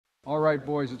All right,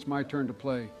 boys, it's my turn to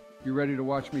play. You ready to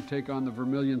watch me take on the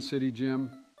Vermillion City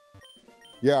Gym?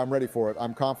 Yeah, I'm ready for it.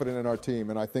 I'm confident in our team,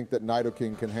 and I think that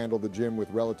Nidoking can handle the gym with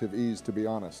relative ease, to be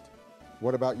honest.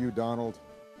 What about you, Donald?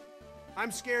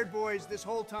 I'm scared, boys, this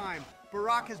whole time.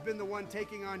 Barack has been the one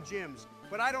taking on gyms,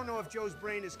 but I don't know if Joe's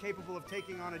brain is capable of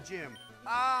taking on a gym.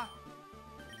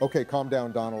 Okay, calm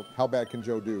down, Donald. How bad can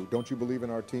Joe do? Don't you believe in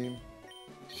our team?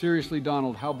 Seriously,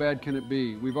 Donald, how bad can it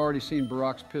be? We've already seen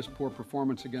Barack's piss-poor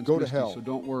performance against Go to Misty, hell. so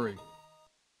don't worry.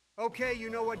 Okay, you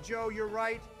know what, Joe, you're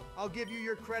right. I'll give you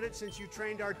your credit since you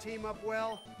trained our team up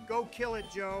well. Go kill it,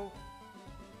 Joe.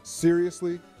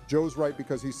 Seriously? Joe's right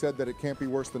because he said that it can't be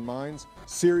worse than mine's?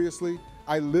 Seriously?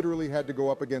 I literally had to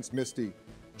go up against Misty.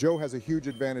 Joe has a huge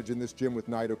advantage in this gym with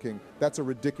Nidoking. That's a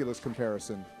ridiculous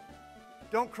comparison.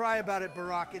 Don't cry about it,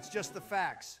 Barack. It's just the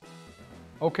facts.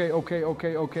 Okay.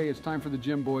 It's time for the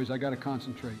gym, boys. I gotta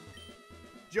concentrate.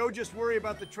 Joe, just worry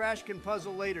about the trash can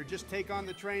puzzle later. Just take on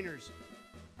the trainers.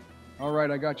 All right,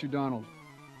 I got you, Donald.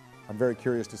 I'm very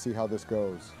curious to see how this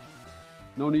goes.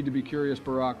 No need to be curious,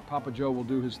 Barack. Papa Joe will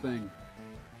do his thing.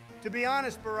 To be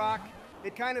honest, Barack,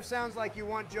 it kind of sounds like you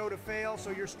want Joe to fail,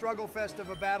 so your struggle fest of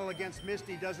a battle against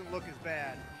Misty doesn't look as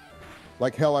bad.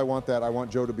 Like hell, I want that. I want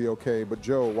Joe to be okay. But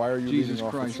Joe, why are you Jesus leading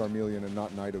off with Christ. Vermillion and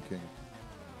not Nidoking?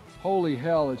 Holy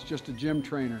hell, it's just a gym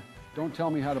trainer. Don't tell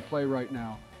me how to play right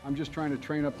now. I'm just trying to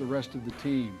train up the rest of the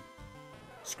team.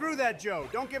 Screw that, Joe.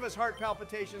 Don't give us heart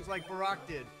palpitations like Barack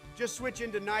did. Just switch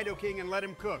into Nidoking and let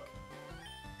him cook.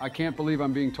 I can't believe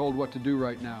I'm being told what to do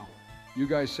right now. You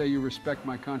guys say you respect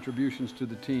my contributions to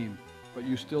the team, but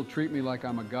you still treat me like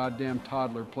I'm a goddamn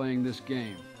toddler playing this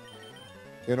game.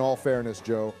 In all fairness,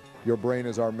 Joe, your brain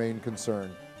is our main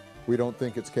concern. We don't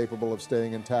think it's capable of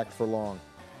staying intact for long.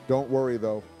 Don't worry,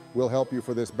 though. We'll help you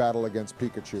for this battle against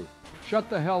Pikachu. Shut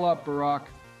the hell up, Barack.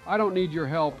 I don't need your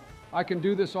help. I can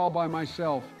do this all by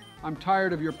myself. I'm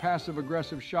tired of your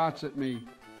passive-aggressive shots at me.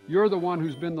 You're the one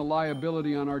who's been the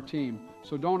liability on our team,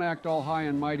 so don't act all high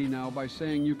and mighty now by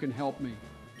saying you can help me.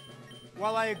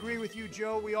 While I agree with you,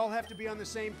 Joe, we all have to be on the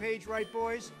same page, right,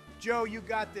 boys? Joe, you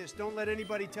got this. Don't let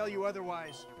anybody tell you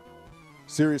otherwise.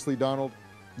 Seriously, Donald,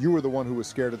 you were the one who was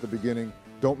scared at the beginning.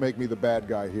 Don't make me the bad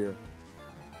guy here.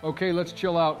 Okay, let's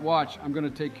chill out. Watch, I'm gonna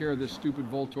take care of this stupid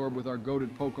Voltorb with our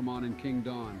goated Pokemon in King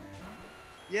Dawn.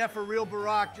 Yeah, for real,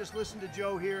 Barack, just listen to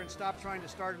Joe here and stop trying to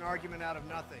start an argument out of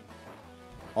nothing.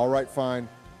 All right, fine.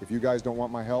 If you guys don't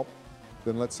want my help,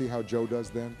 then let's see how Joe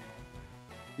does then.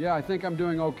 Yeah, I think I'm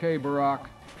doing okay, Barack.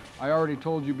 I already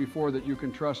told you before that you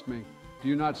can trust me. Do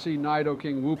you not see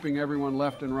Nidoking whooping everyone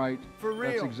left and right? For real.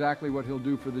 That's exactly what he'll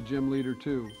do for the gym leader,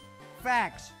 too.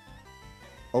 Facts.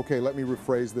 Okay, let me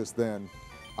rephrase this then.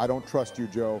 I don't trust you,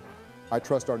 Joe. I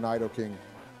trust our Nidoking.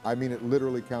 I mean, it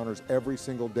literally counters every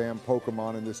single damn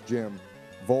Pokemon in this gym.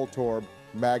 Voltorb,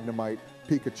 Magnemite,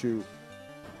 Pikachu.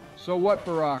 So what,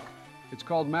 Barack? It's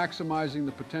called maximizing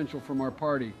the potential from our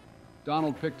party.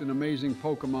 Donald picked an amazing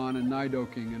Pokemon in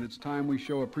Nidoking, and it's time we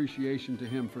show appreciation to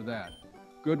him for that.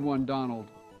 Good one, Donald.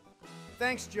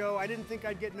 Thanks, Joe. I didn't think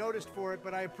I'd get noticed for it,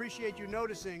 but I appreciate you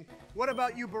noticing. What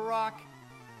about you, Barack?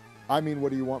 I mean,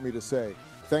 what do you want me to say?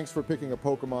 Thanks for picking a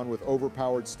Pokemon with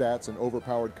overpowered stats and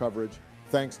overpowered coverage.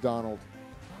 Thanks, Donald.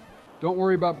 Don't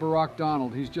worry about Barack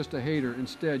Donald. He's just a hater.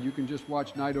 Instead, you can just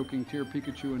watch Nidoking tear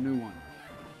Pikachu a new one.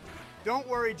 Don't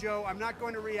worry, Joe. I'm not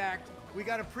going to react. We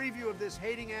got a preview of this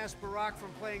hating-ass Barack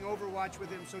from playing Overwatch with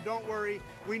him, so don't worry.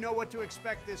 We know what to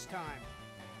expect this time.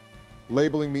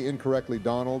 Labeling me incorrectly,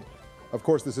 Donald. Of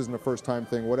course, this isn't a first-time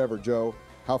thing. Whatever, Joe.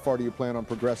 How far do you plan on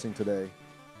progressing today?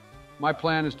 My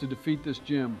plan is to defeat this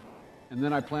gym, and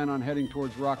then I plan on heading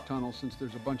towards Rock Tunnel since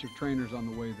there's a bunch of trainers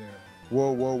on the way there.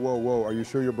 Whoa. Are you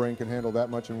sure your brain can handle that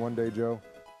much in one day, Joe?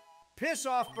 Piss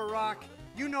off, Barack.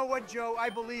 You know what, Joe? I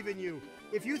believe in you.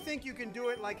 If you think you can do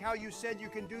it like how you said you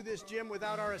can do this gym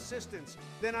without our assistance,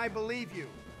 then I believe you.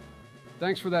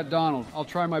 Thanks for that, Donald. I'll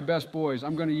try my best, boys.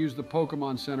 I'm going to use the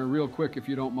Pokemon Center real quick if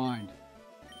you don't mind.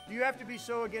 Do you have to be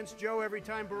so against Joe every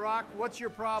time, Barack? What's your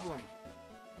problem?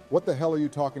 What the hell are you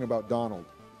talking about, Donald?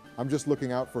 I'm just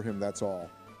looking out for him, that's all.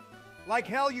 Like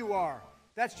hell you are.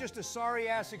 That's just a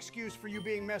sorry-ass excuse for you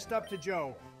being messed up to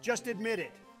Joe. Just admit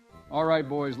it. All right,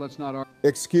 boys, let's not argue.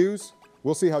 Excuse?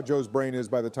 We'll see how Joe's brain is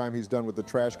by the time he's done with the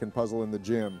trash can puzzle in the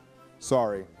gym.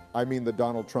 Sorry, I mean the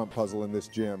Donald Trump puzzle in this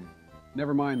gym.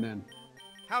 Never mind then.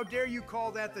 How dare you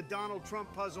call that the Donald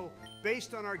Trump puzzle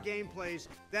based on our gameplays?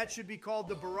 That should be called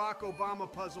the Barack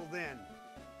Obama puzzle then.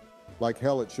 Like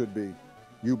hell it should be.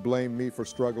 You blame me for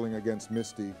struggling against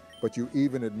Misty, but you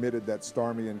even admitted that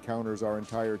Starmie encounters our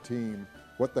entire team.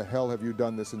 What the hell have you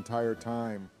done this entire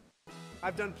time?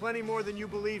 I've done plenty more than you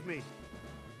believe me.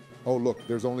 Oh, look,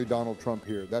 there's only Donald Trump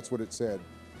here. That's what it said.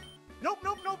 Nope,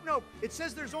 nope, nope, nope. It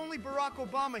says there's only Barack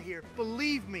Obama here.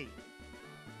 Believe me.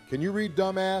 Can you read,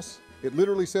 dumbass? It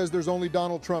literally says there's only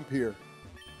Donald Trump here.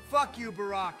 Fuck you,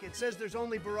 Barack. It says there's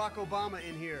only Barack Obama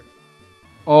in here.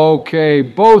 Okay,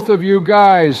 both of you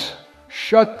guys,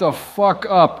 shut the fuck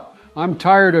up. I'm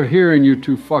tired of hearing you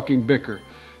two fucking bicker.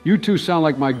 You two sound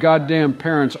like my goddamn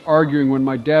parents arguing when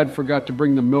my dad forgot to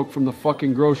bring the milk from the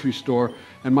fucking grocery store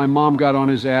and my mom got on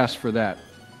his ass for that.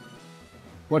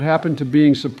 What happened to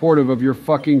being supportive of your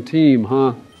fucking team,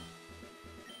 huh?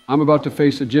 I'm about to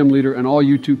face a gym leader and all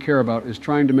you two care about is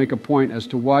trying to make a point as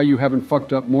to why you haven't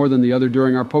fucked up more than the other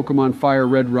during our Pokémon Fire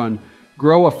Red run.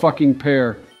 Grow a fucking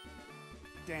pair.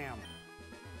 Damn.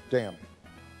 Damn.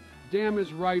 Damn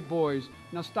is right, boys.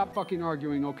 Now stop fucking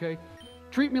arguing, okay?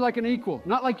 Treat me like an equal,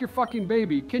 not like your fucking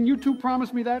baby. Can you two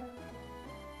promise me that?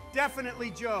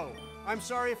 Definitely, Joe. I'm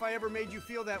sorry if I ever made you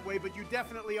feel that way, but you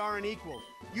definitely are an equal.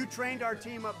 You trained our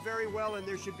team up very well, and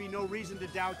there should be no reason to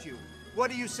doubt you. What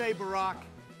do you say, Barack?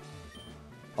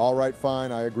 All right,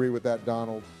 fine. I agree with that,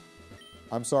 Donald.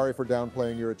 I'm sorry for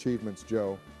downplaying your achievements,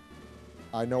 Joe.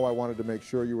 I know I wanted to make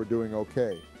sure you were doing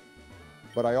okay.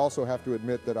 But I also have to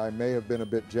admit that I may have been a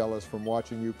bit jealous from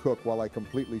watching you cook while I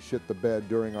completely shit the bed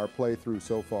during our playthrough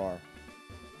so far.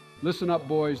 Listen up,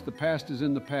 boys. The past is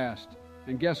in the past.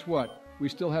 And guess what? We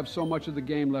still have so much of the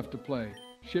game left to play.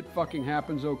 Shit fucking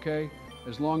happens, okay?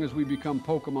 As long as we become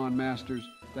Pokemon masters,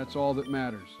 that's all that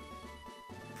matters.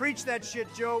 Preach that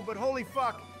shit, Joe, but holy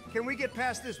fuck, can we get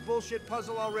past this bullshit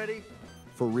puzzle already?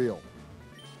 For real.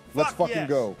 Let's fucking yes.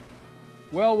 go.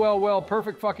 Well, well, well,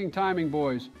 perfect fucking timing,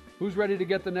 boys. Who's ready to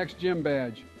get the next gym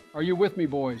badge? Are you with me,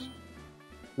 boys?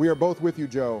 We are both with you,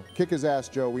 Joe. Kick his ass,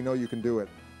 Joe. We know you can do it.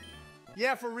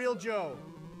 Yeah, for real, Joe.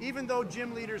 Even though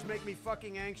gym leaders make me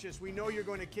fucking anxious, we know you're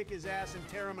going to kick his ass and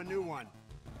tear him a new one.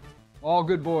 All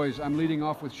good, boys. I'm leading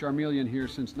off with Vermillion here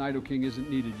since Nidoking isn't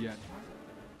needed yet.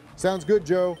 Sounds good,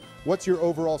 Joe. What's your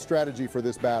overall strategy for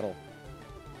this battle?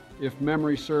 If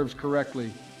memory serves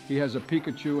correctly, he has a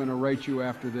Pikachu and a Raichu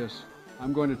after this.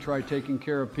 I'm going to try taking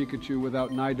care of Pikachu without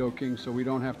Nidoking so we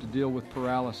don't have to deal with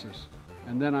paralysis.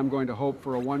 And then I'm going to hope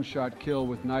for a one-shot kill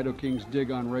with Nidoking's dig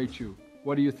on Raichu.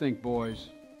 What do you think, boys?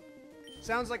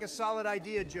 Sounds like a solid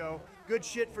idea, Joe. Good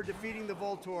shit for defeating the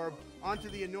Voltorb. Onto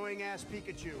the annoying-ass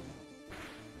Pikachu.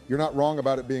 You're not wrong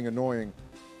about it being annoying.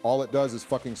 All it does is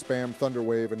fucking spam Thunder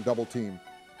Wave and double team.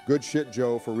 Good shit,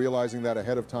 Joe, for realizing that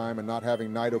ahead of time and not having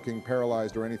Nidoking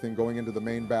paralyzed or anything going into the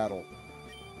main battle.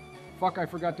 Fuck, I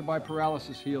forgot to buy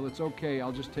paralysis heal. It's okay,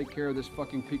 I'll just take care of this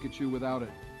fucking Pikachu without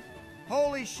it.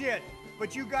 Holy shit!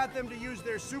 But you got them to use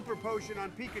their super potion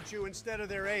on Pikachu instead of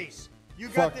their ace. You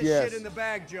got Fuck this yes. shit in the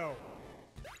bag, Joe.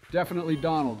 Definitely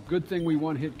Donald. Good thing we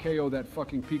one-hit KO that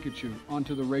fucking Pikachu.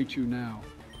 Onto the Raichu now.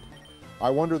 I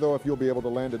wonder, though, if you'll be able to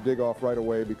land a dig off right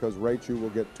away because Raichu will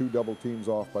get 2 double teams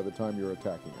off by the time you're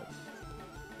attacking it.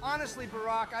 Honestly,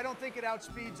 Barack, I don't think it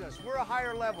outspeeds us. We're a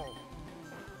higher level.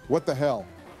 What the hell?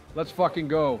 Let's fucking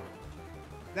go.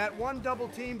 That one double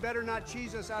team better not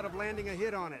cheese us out of landing a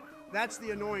hit on it. That's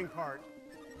the annoying part.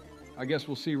 I guess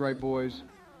we'll see, right, boys?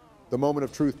 The moment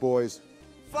of truth, boys.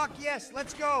 Fuck yes,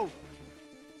 let's go.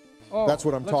 Oh, that's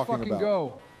what I'm talking about. Let's fucking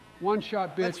go. One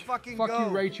shot, bitch. Let's fucking Fuck go. you,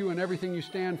 Raichu, and everything you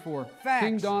stand for. Facts.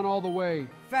 King Don all the way.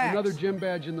 Facts. Another gym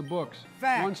badge in the books.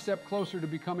 Facts. One step closer to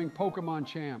becoming Pokemon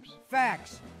champs.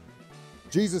 Facts.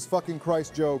 Jesus fucking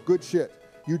Christ, Joe. Good shit.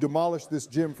 You demolished this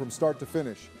gym from start to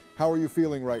finish. How are you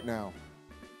feeling right now?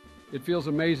 It feels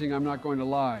amazing, I'm not going to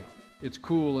lie. It's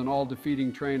cool and all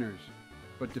defeating trainers.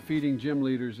 But defeating gym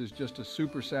leaders is just a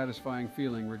super satisfying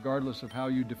feeling, regardless of how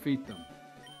you defeat them.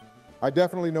 I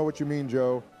definitely know what you mean,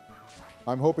 Joe.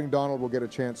 I'm hoping Donald will get a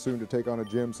chance soon to take on a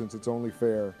gym since it's only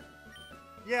fair.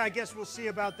 Yeah, I guess we'll see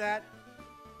about that.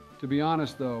 To be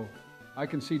honest, though, I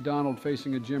can see Donald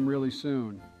facing a gym really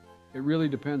soon. It really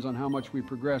depends on how much we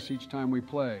progress each time we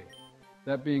play.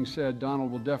 That being said,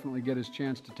 Donald will definitely get his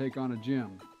chance to take on a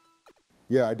gym.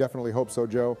 Yeah, I definitely hope so,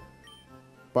 Joe.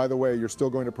 By the way, you're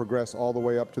still going to progress all the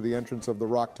way up to the entrance of the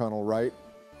rock tunnel, right?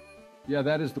 Yeah,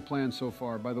 that is the plan so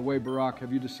far. By the way, Barack,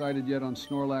 have you decided yet on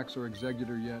Snorlax or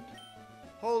Executor yet?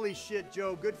 Holy shit,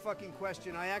 Joe, good fucking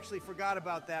question. I actually forgot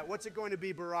about that. What's it going to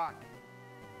be, Barack?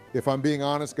 If I'm being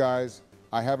honest, guys,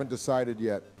 I haven't decided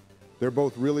yet. They're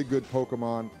both really good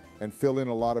Pokemon and fill in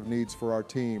a lot of needs for our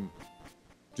team.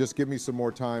 Just give me some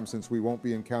more time since we won't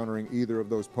be encountering either of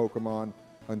those Pokemon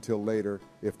until later,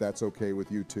 if that's okay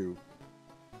with you two.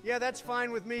 Yeah, that's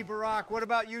fine with me, Barack. What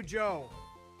about you, Joe?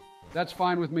 That's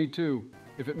fine with me too,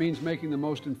 if it means making the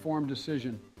most informed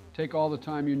decision. Take all the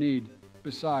time you need.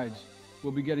 Besides,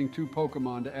 we'll be getting 2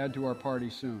 Pokemon to add to our party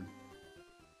soon.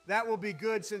 That will be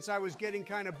good since I was getting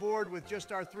kind of bored with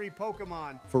just our 3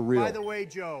 Pokemon. For real. By the way,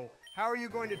 Joe, how are you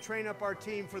going to train up our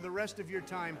team for the rest of your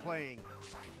time playing?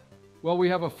 Well, we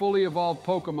have a fully evolved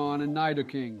Pokemon in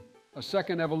Nidoking, a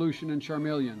second evolution in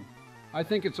Charmeleon. I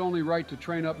think it's only right to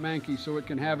train up Mankey so it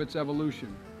can have its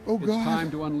evolution. Oh, it's God. time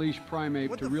to unleash Primeape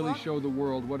What to the really fuck? show the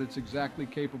world what it's exactly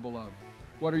capable of.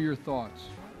 What are your thoughts?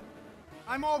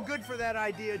 I'm all good for that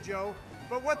idea, Joe,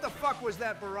 but what the fuck was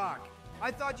that Barack? I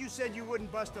thought you said you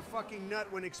wouldn't bust a fucking nut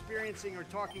when experiencing or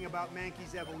talking about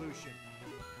Mankey's evolution.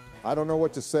 I don't know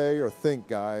what to say or think,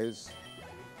 guys.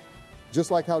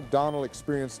 Just like how Donald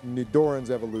experienced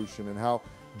Nidoran's evolution and how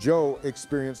Joe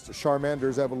experienced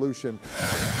Charmander's evolution.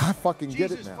 I fucking get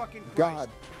it Jesus now. fucking Christ. God,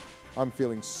 I'm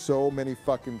feeling so many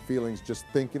fucking feelings just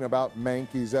thinking about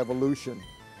Mankey's evolution.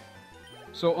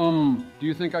 So, do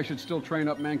you think I should still train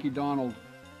up Mankey Donald?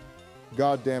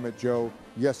 God damn it, Joe.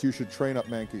 Yes, you should train up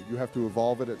Mankey. You have to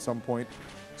evolve it at some point.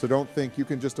 So don't think you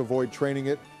can just avoid training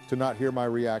it to not hear my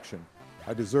reaction.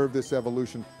 I deserve this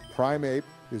evolution. Primeape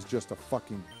is just a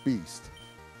fucking beast.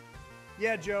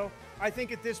 Yeah, Joe, I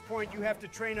think at this point you have to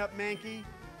train up Mankey.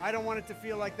 I don't want it to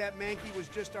feel like that Mankey was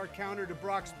just our counter to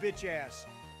Brock's bitch ass.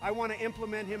 I want to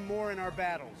implement him more in our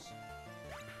battles.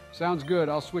 Sounds good.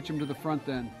 I'll switch him to the front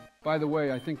then. By the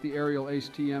way, I think the aerial ace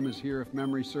TM is here if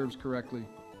memory serves correctly.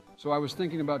 So I was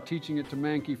thinking about teaching it to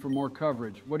Mankey for more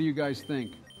coverage. What do you guys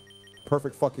think?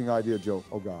 Perfect fucking idea, Joe.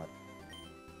 Oh, God.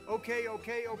 Okay,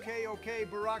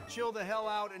 Barack, chill the hell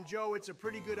out, and Joe, it's a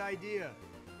pretty good idea.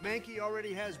 Mankey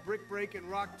already has Brick Break and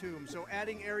Rock Tomb, so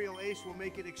adding Aerial Ace will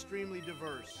make it extremely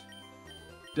diverse.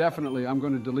 Definitely, I'm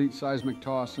going to delete Seismic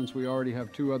Toss since we already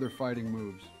have 2 other fighting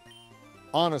moves.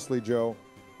 Honestly, Joe,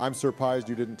 I'm surprised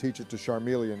you didn't teach it to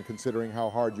Charmeleon considering how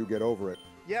hard you get over it.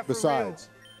 Yeah, for Besides,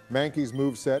 Mankey's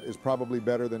moveset is probably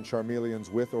better than Charmeleon's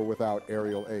with or without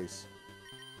Aerial Ace.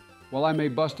 While I may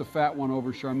bust a fat one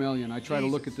over Charmeleon, I try to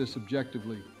look at Jesus. this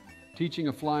objectively. Teaching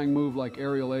a flying move like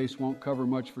Aerial Ace won't cover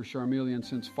much for Charmeleon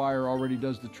since Fire already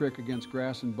does the trick against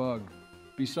Grass and Bug.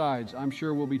 Besides, I'm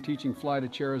sure we'll be teaching Fly to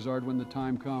Charizard when the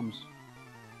time comes.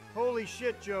 Holy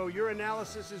shit, Joe, your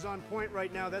analysis is on point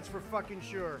right now, that's for fucking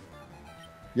sure.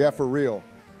 Yeah, for real.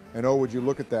 And oh, would you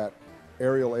look at that.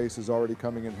 Aerial Ace is already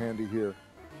coming in handy here.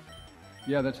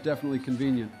 Yeah, that's definitely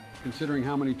convenient. Considering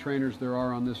how many trainers there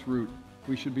are on this route,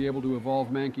 we should be able to evolve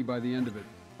Mankey by the end of it.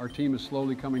 Our team is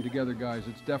slowly coming together, guys.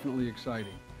 It's definitely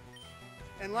exciting.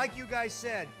 And like you guys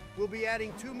said, we'll be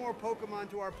adding 2 more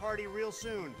Pokemon to our party real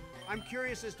soon. I'm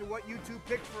curious as to what you 2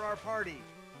 picked for our party.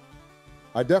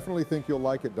 I definitely think you'll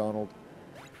like it, Donald.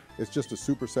 It's just a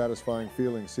super satisfying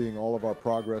feeling seeing all of our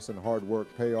progress and hard work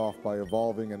pay off by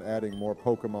evolving and adding more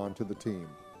Pokemon to the team.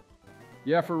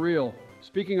 Yeah, for real.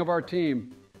 Speaking of our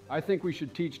team, I think we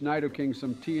should teach Nidoking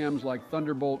some TMs like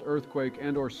Thunderbolt, Earthquake,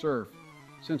 and or Surf.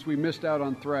 Since we missed out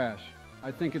on Thrash,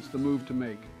 I think it's the move to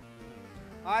make.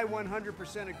 I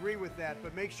 100% agree with that,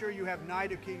 but make sure you have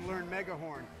Nidoking learn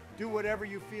Megahorn. Do whatever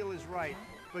you feel is right.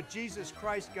 But Jesus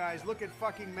Christ, guys, look at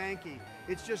fucking Mankey.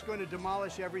 It's just going to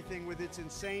demolish everything with its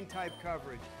insane type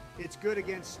coverage. It's good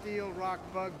against Steel, Rock,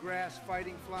 Bug, Grass,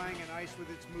 Fighting, Flying, and Ice with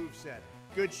its moveset.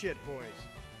 Good shit, boys.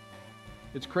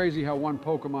 It's crazy how one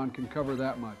Pokemon can cover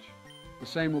that much. The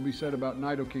same will be said about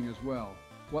Nidoking as well.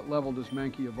 What level does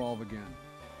Mankey evolve again?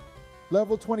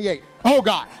 Level 28. Oh,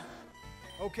 God!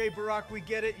 Okay, Barack, we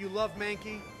get it. You love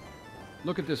Mankey.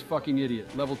 Look at this fucking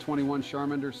idiot. Level 21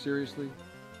 Charmander, seriously?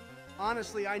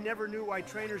 Honestly, I never knew why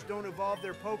trainers don't evolve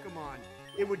their Pokemon.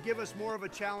 It would give us more of a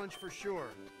challenge for sure.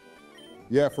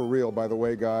 Yeah, for real, by the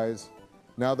way, guys.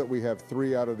 Now that we have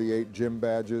 3 out of the 8 gym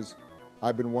badges,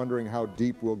 I've been wondering how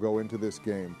deep we'll go into this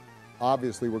game.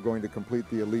 Obviously, we're going to complete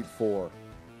the Elite Four,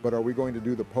 but are we going to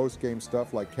do the post-game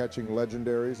stuff like catching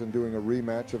legendaries and doing a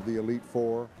rematch of the Elite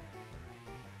Four?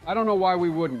 I don't know why we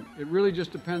wouldn't. It really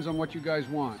just depends on what you guys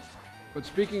want. But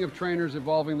speaking of trainers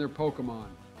evolving their Pokemon,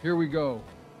 here we go.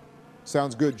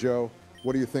 Sounds good, Joe.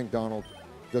 What do you think, Donald?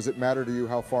 Does it matter to you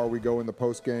how far we go in the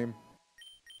post-game?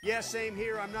 Yeah, same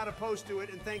here. I'm not opposed to it,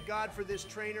 and thank God for this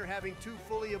trainer having 2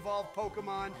 fully evolved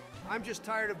Pokemon. I'm just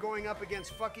tired of going up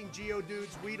against fucking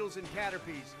Geodudes, Weedles, and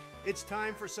Caterpies. It's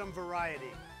time for some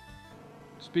variety.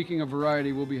 Speaking of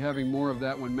variety, we'll be having more of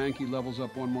that when Mankey levels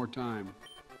up one more time.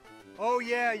 Oh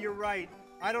yeah, you're right.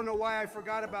 I don't know why I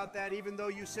forgot about that, even though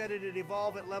you said it'd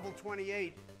evolve at level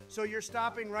 28. So you're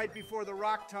stopping right before the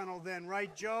rock tunnel then,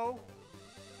 right, Joe?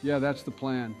 Yeah, that's the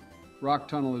plan. Rock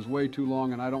Tunnel is way too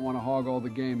long and I don't want to hog all the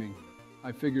gaming.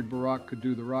 I figured Barack could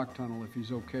do the Rock Tunnel if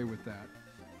he's okay with that.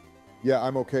 Yeah,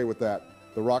 I'm okay with that.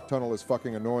 The rock tunnel is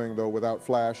fucking annoying, though, without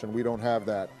Flash, and we don't have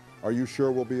that. Are you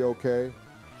sure we'll be okay?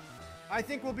 I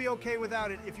think we'll be okay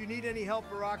without it. If you need any help,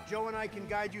 Barack, Joe and I can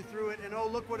guide you through it. And oh,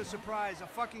 look what a surprise, a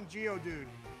fucking Geodude.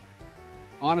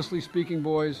 Honestly speaking,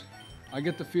 boys, I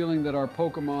get the feeling that our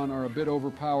Pokemon are a bit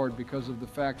overpowered because of the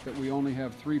fact that we only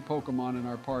have 3 Pokemon in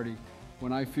our party,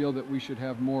 when I feel that we should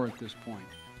have more at this point.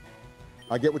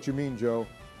 I get what you mean, Joe,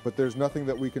 but there's nothing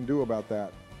that we can do about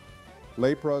that.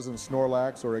 Lapras and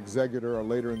Snorlax or Exeggutor are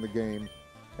later in the game,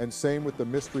 and same with the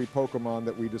mystery Pokemon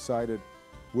that we decided.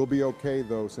 We'll be okay,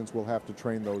 though, since we'll have to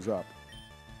train those up.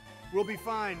 We'll be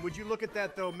fine. Would you look at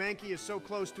that, though? Mankey is so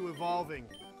close to evolving.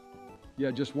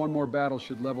 Yeah, just one more battle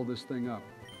should level this thing up.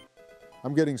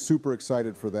 I'm getting super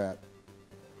excited for that.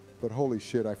 But holy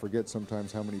shit, I forget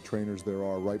sometimes how many trainers there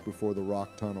are right before the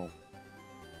rock tunnel.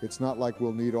 It's not like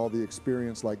we'll need all the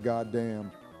experience like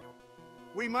goddamn.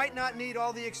 We might not need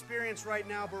all the experience right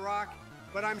now, Barack,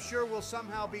 but I'm sure we'll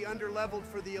somehow be underleveled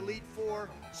for the Elite Four,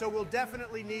 so we'll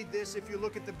definitely need this if you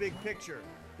look at the big picture.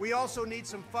 We also need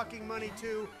some fucking money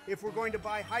too if we're going to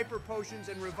buy hyper potions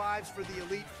and revives for the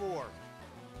Elite Four.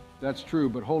 That's true,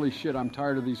 but holy shit, I'm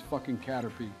tired of these fucking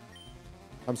Caterpie.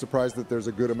 I'm surprised that there's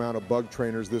a good amount of bug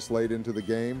trainers this late into the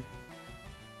game.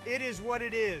 It is what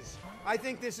it is. I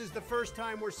think this is the first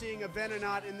time we're seeing a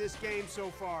Venonat in this game so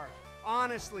far.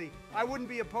 Honestly, I wouldn't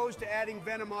be opposed to adding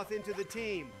Venomoth into the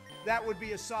team. That would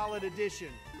be a solid addition.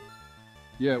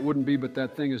 Yeah, it wouldn't be, but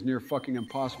that thing is near fucking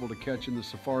impossible to catch in the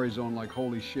Safari Zone like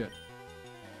holy shit.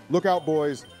 Look out,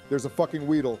 boys. There's a fucking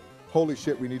Weedle. Holy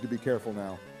shit, we need to be careful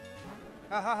now.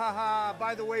 Ha ha ha ha.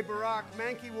 By the way, Barack,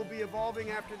 Mankey will be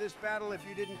evolving after this battle if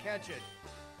you didn't catch it.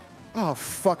 Oh,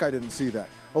 fuck, I didn't see that.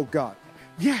 Oh, God.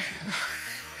 Yeah.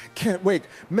 Can't wait.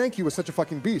 Mankey was such a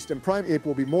fucking beast, and Primeape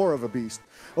will be more of a beast.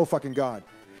 Oh, fucking God.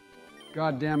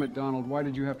 God damn it, Donald. Why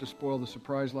did you have to spoil the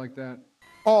surprise like that?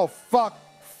 Oh, fuck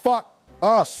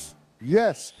us.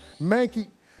 Yes, Mankey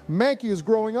is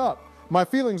growing up. My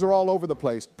feelings are all over the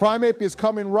place. Primeape is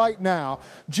coming right now.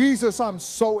 Jesus, I'm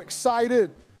so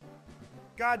excited.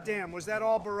 Goddamn, was that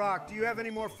all, Barack? Do you have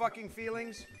any more fucking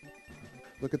feelings?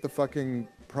 Look at the fucking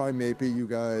Primeape, you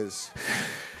guys.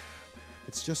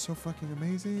 It's just so fucking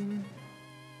amazing.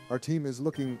 Our team is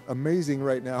looking amazing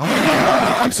right now.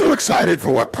 I'm so excited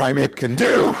for what Primeape can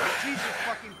do. Jesus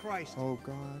fucking Christ. Oh,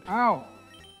 God. Ow!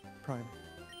 Prime.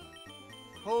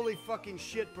 Holy fucking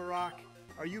shit, Barack.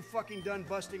 Are you fucking done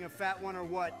busting a fat one or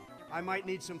what? I might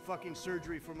need some fucking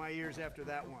surgery for my ears after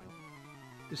that one.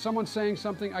 Is someone saying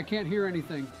something? I can't hear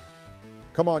anything.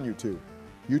 Come on, you two.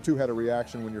 You two had a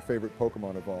reaction when your favorite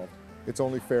Pokemon evolved. It's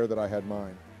only fair that I had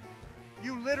mine.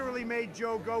 You literally made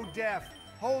Joe go deaf.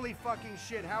 Holy fucking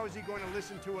shit, how is he going to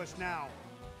listen to us now?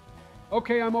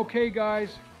 Okay, I'm okay,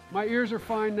 guys. My ears are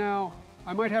fine now.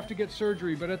 I might have to get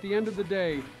surgery, but at the end of the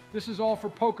day, this is all for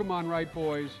Pokemon, right,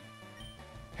 boys?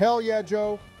 Hell yeah,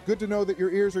 Joe. Good to know that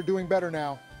your ears are doing better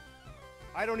now.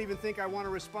 I don't even think I want to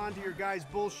respond to your guys'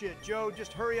 bullshit. Joe,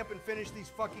 just hurry up and finish these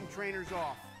fucking trainers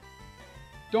off.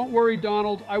 Don't worry,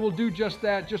 Donald. I will do just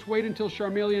that. Just wait until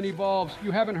Charmeleon evolves.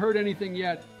 You haven't heard anything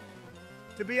yet.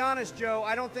 To be honest, Joe,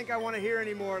 I don't think I want to hear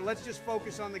anymore. Let's just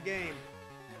focus on the game.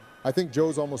 I think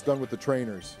Joe's almost done with the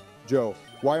trainers. Joe,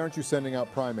 why aren't you sending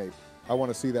out Primeape? I want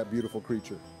to see that beautiful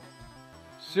creature.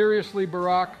 Seriously,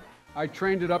 Barack, I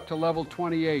trained it up to level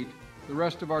 28. The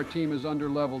rest of our team is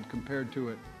under-leveled compared to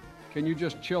it. Can you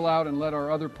just chill out and let our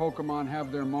other Pokemon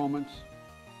have their moments?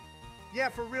 Yeah,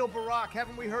 for real, Barack.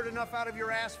 Haven't we heard enough out of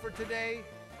your ass for today?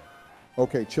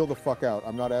 Okay, chill the fuck out.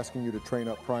 I'm not asking you to train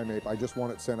up Primeape. I just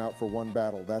want it sent out for one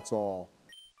battle, that's all.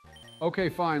 Okay,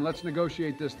 fine. Let's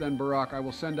negotiate this then, Barack. I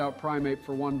will send out Primeape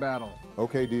for one battle.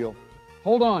 Okay, deal.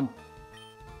 Hold on.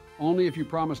 Only if you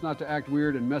promise not to act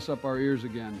weird and mess up our ears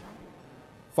again.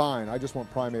 Fine, I just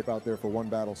want Primeape out there for one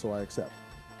battle, so I accept.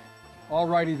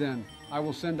 Alrighty then. I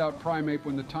will send out Primeape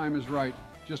when the time is right.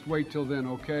 Just wait till then,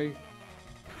 okay?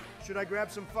 Should I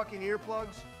grab some fucking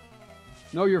earplugs?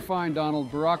 No, you're fine, Donald.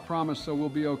 Barack promised, so we'll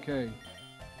be okay.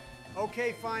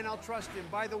 Okay, fine, I'll trust him.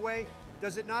 By the way,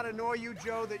 does it not annoy you,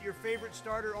 Joe, that your favorite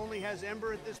starter only has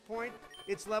Ember at this point?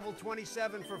 It's level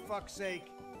 27, for fuck's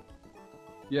sake.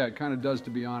 Yeah, it kind of does, to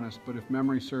be honest, but if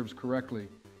memory serves correctly,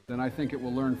 then I think it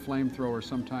will learn Flamethrower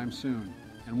sometime soon.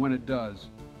 And when it does,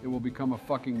 it will become a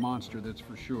fucking monster, that's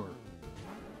for sure.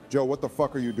 Joe, what the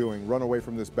fuck are you doing? Run away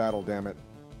from this battle, damn it.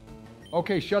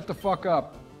 Okay, shut the fuck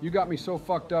up. You got me so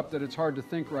fucked up that it's hard to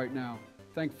think right now.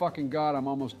 Thank fucking God I'm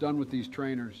almost done with these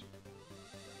trainers.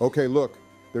 Okay, look.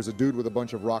 There's a dude with a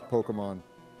bunch of rock Pokemon.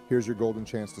 Here's your golden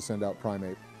chance to send out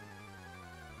Primeape.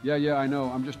 Yeah, I know.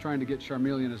 I'm just trying to get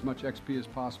Charmeleon as much XP as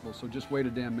possible, so just wait a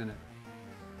damn minute.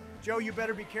 Joe, you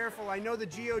better be careful. I know the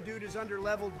Geodude is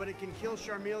under-leveled, but it can kill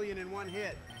Charmeleon in one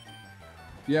hit.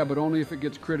 Yeah, but only if it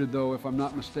gets critted though, if I'm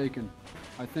not mistaken.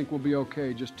 I think we'll be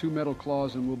okay. Just 2 metal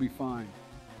claws and we'll be fine.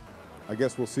 I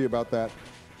guess we'll see about that.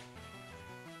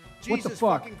 What the Jesus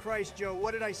fuck? fucking Christ, Joe,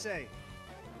 what did I say?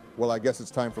 Well, I guess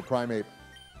it's time for Primate.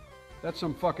 That's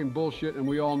some fucking bullshit and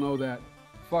we all know that.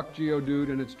 Fuck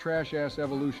Geodude and its trash-ass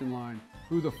evolution line.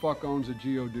 Who the fuck owns a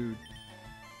Geodude?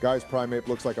 Guys, Primate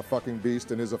looks like a fucking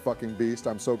beast and is a fucking beast.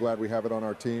 I'm so glad we have it on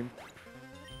our team.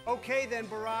 Okay then,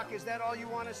 Barack, is that all you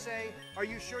want to say? Are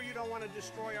you sure you don't want to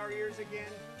destroy our ears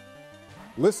again?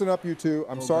 Listen up, you two.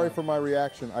 I'm sorry God. for my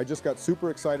reaction. I just got super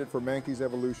excited for Mankey's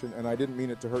evolution, and I didn't mean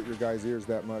it to hurt your guys' ears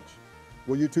that much.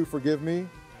 Will you two forgive me?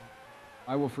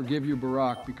 I will forgive you,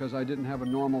 Barack, because I didn't have a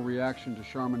normal reaction to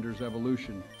Charmander's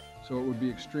evolution, so it would be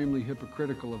extremely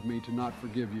hypocritical of me to not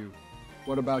forgive you.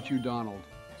 What about you, Donald?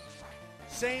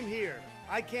 Same here.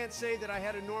 I can't say that I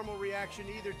had a normal reaction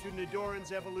either to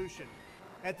Nidoran's evolution.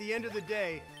 At the end of the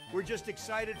day, we're just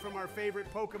excited from our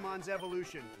favorite Pokemon's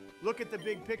evolution. Look at the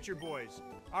big picture, boys.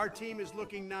 Our team is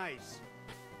looking nice.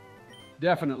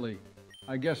 Definitely.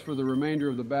 I guess for the remainder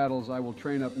of the battles, I will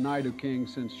train up Nidoking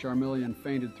since Charmeleon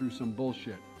fainted through some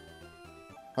bullshit.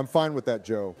 I'm fine with that,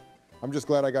 Joe. I'm just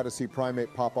glad I got to see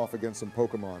Primate pop off against some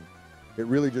Pokemon. It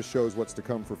really just shows what's to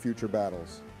come for future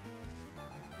battles.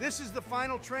 This is the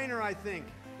final trainer, I think.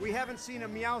 We haven't seen a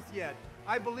Meowth yet.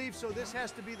 I believe so. This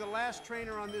has to be the last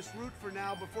trainer on this route for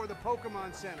now before the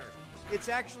Pokemon Center. It's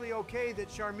actually okay that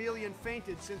Charmeleon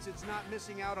fainted since it's not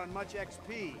missing out on much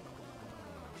XP.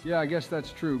 Yeah, I guess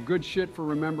that's true. Good shit for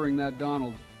remembering that,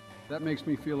 Donald. That makes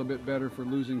me feel a bit better for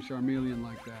losing Charmeleon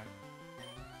like that.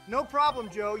 No problem,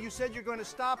 Joe. You said you're going to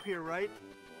stop here, right?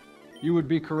 You would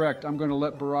be correct. I'm going to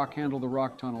let Barack handle the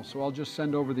rock tunnel, so I'll just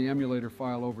send over the emulator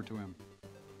file over to him.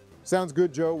 Sounds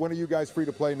good, Joe. When are you guys free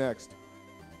to play next?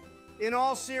 In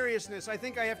all seriousness, I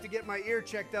think I have to get my ear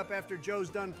checked up after Joe's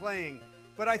done playing.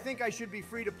 But I think I should be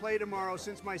free to play tomorrow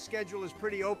since my schedule is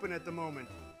pretty open at the moment.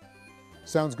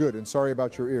 Sounds good, and sorry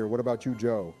about your ear. What about you,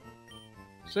 Joe?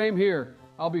 Same here.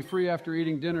 I'll be free after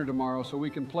eating dinner tomorrow, so we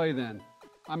can play then.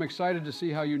 I'm excited to see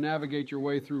how you navigate your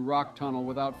way through Rock Tunnel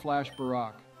without Flash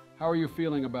Barack. How are you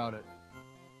feeling about it?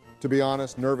 To be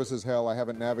honest, nervous as hell. I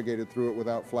haven't navigated through it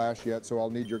without Flash yet, so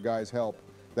I'll need your guys' help.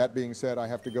 That being said, I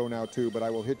have to go now too, but I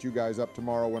will hit you guys up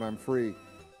tomorrow when I'm free.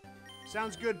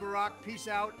 Sounds good, Barack. Peace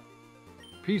out.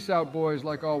 Peace out, boys.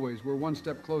 Like always, we're one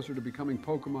step closer to becoming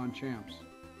Pokemon champs.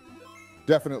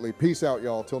 Definitely. Peace out,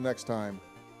 y'all. Till next time.